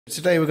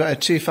Today we've got a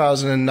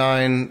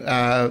 2009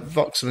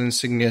 Vauxhall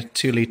Insignia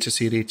 2-litre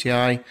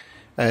CDTI.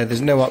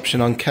 There's no option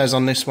on KES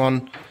on this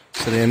one,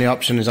 so the only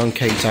option is on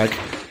KTAG.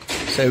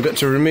 So we've got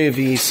to remove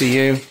the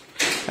ECU,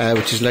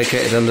 which is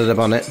located under the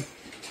bonnet.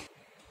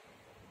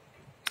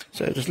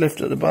 So just lift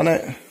up the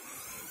bonnet.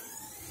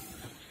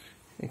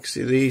 You can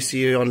see the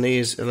ECU on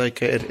these are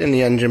located in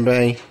the engine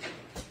bay,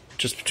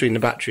 just between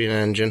the battery and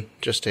engine,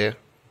 just here.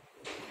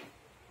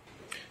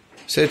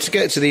 So to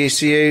get to the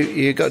ECU,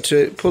 you've got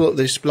to pull up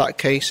this black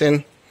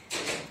casing,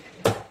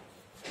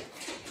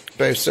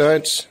 both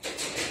sides,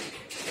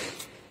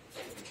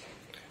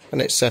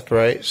 and it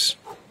separates.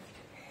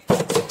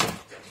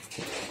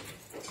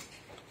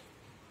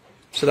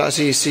 So that's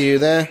the ECU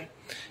there.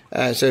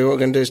 So what we're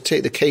going to do is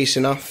take the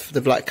casing off,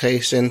 the black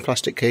casing,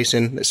 plastic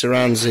casing that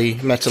surrounds the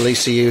metal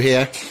ECU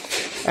here.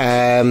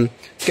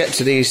 Get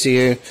to the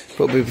ECU,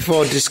 but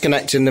before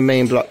disconnecting the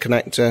main block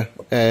connector,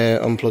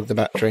 unplug the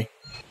battery.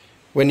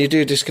 When you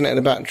do disconnect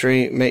the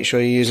battery, make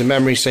sure you use a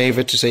memory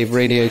saver to save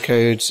radio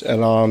codes,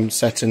 alarm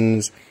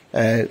settings,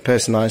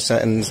 personalised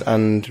settings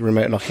and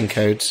remote locking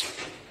codes.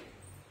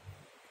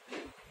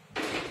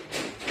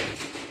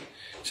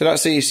 So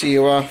that's the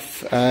ECU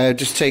off.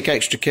 Just take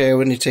extra care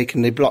when you're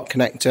taking the block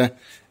connector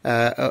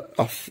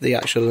off the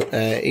actual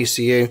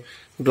ECU.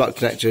 The block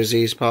connector is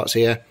these parts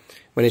here.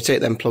 When you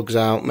take them plugs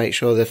out, make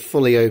sure they're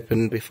fully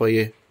open before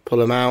you pull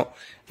them out,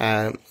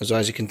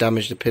 otherwise you can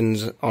damage the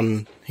pins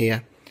on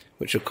here,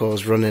 which will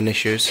cause running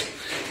issues.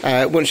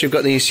 Once you've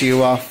got the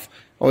ECU off,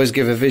 always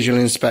give a visual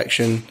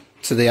inspection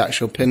to the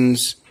actual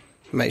pins,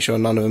 make sure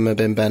none of them have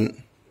been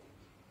bent.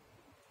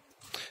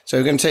 So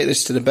we're going to take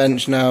this to the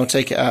bench now,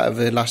 take it out of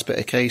the last bit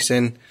of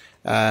casing,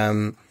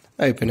 open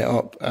it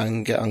up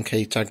and get on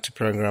KTAG to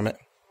program it.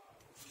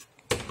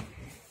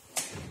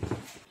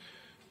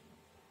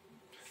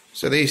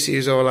 So the ECU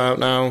is all out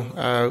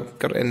now,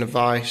 got it in the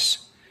vise.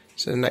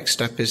 So the next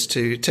step is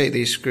to take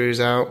these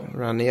screws out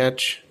around the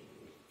edge.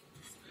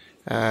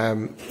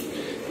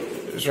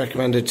 It's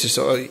recommended to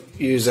sort of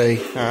use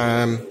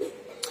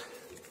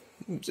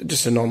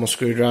just a normal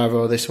screwdriver,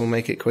 or this will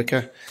make it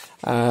quicker.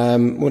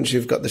 Once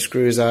you've got the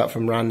screws out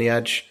from around the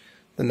edge,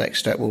 the next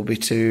step will be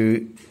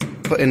to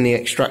put in the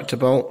extractor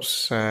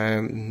bolts.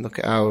 Look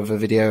at our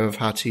video of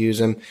how to use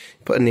them.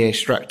 Put in the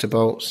extractor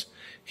bolts,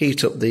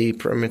 heat up the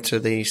perimeter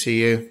of the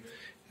ECU.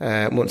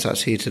 Once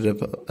that's heated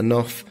up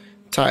enough,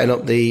 tighten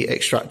up the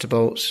extractor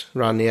bolts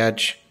around the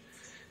edge,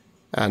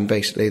 and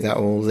basically that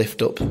will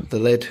lift up the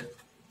lid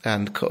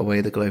and cut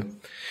away the glue.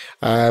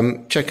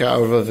 Check out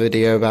our other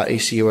video about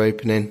ECU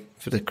opening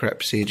for the correct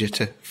procedure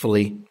to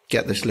fully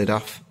get this lid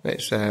off.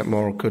 It's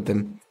more awkward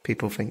than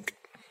people think.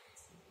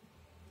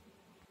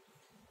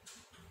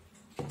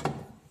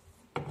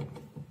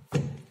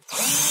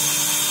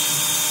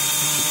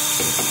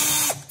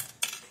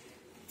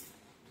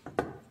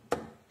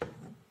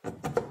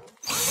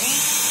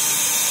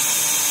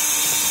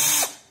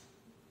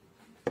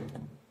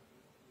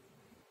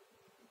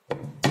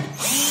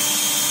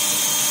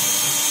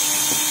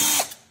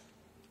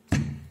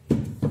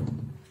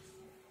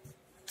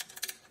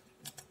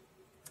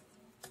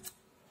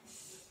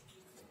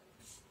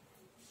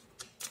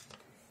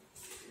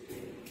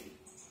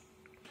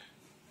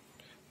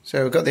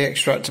 So we've got the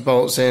extractor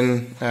bolts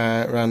in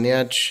around the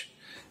edge.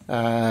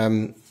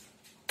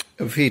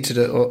 We've heated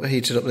up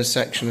this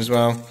section as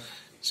well.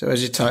 So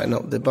as you tighten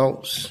up the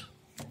bolts,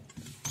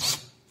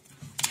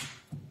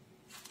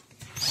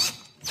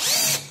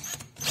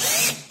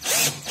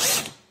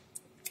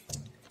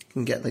 you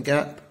can get the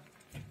gap.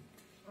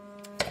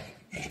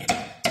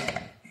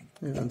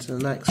 Move on to the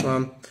next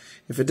one.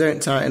 If it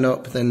don't tighten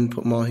up, then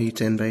put more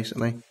heat in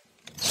basically.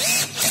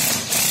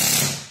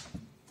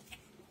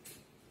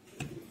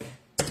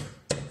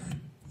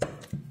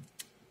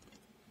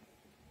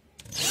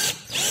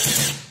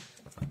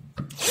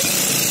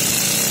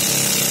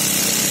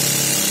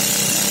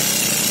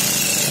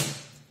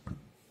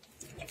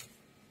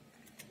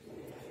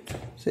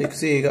 So you can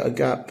see you got a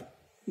gap.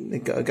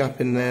 You've got a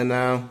gap in there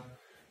now.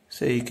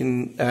 So you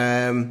can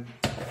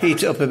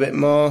heat it up a bit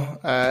more,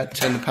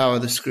 turn the power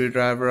of the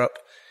screwdriver up,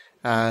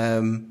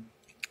 and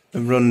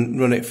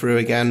run it through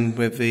again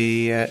with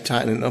the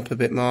tightening up a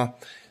bit more.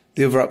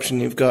 The other option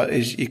you've got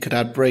is you could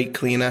add brake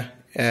cleaner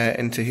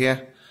into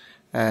here.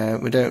 A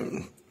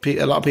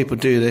lot of people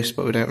do this,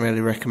 but we don't really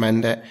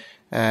recommend it,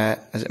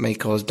 as it may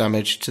cause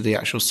damage to the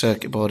actual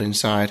circuit board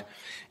inside.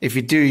 If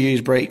you do use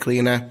brake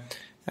cleaner,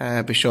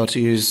 be sure to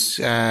use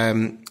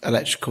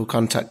electrical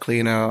contact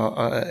cleaner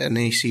or an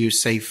ECU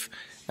safe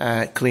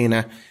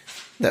cleaner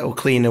that will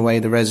clean away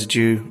the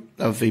residue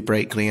of the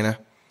brake cleaner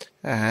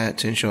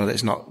to ensure that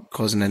it's not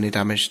causing any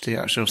damage to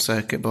the actual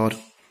circuit board.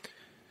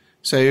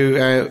 So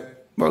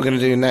what we're going to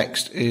do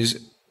next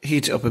is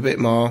heat it up a bit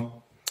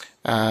more,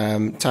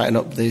 tighten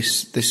up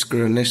this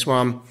screw and this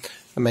one,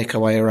 and make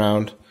our way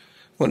around.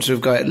 Once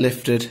we've got it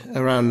lifted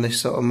around this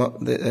sort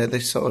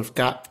of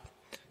gap,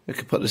 we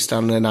can put the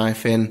Stanley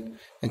knife in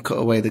and cut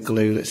away the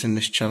glue that's in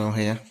this channel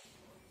here,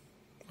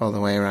 all the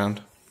way around.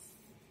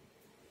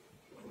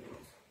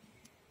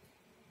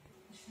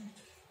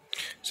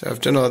 So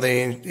I've done all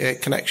the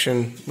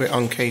connection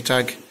on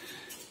KTAG,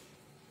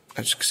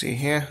 as you can see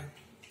here.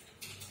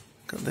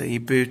 Got the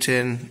boot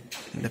in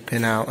and the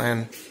pin out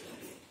in.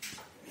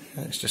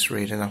 It's just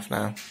reading off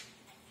now.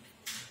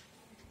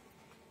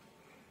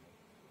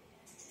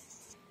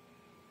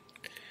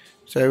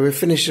 So we've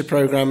finished the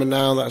programming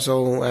now. That's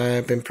all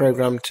been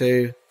programmed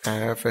to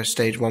for a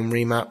stage 1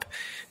 remap.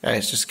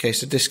 It's just a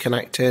case of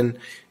disconnecting,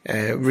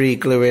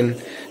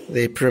 re-gluing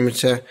the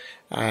perimeter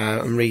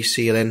and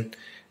resealing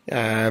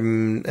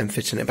and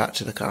fitting it back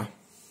to the car.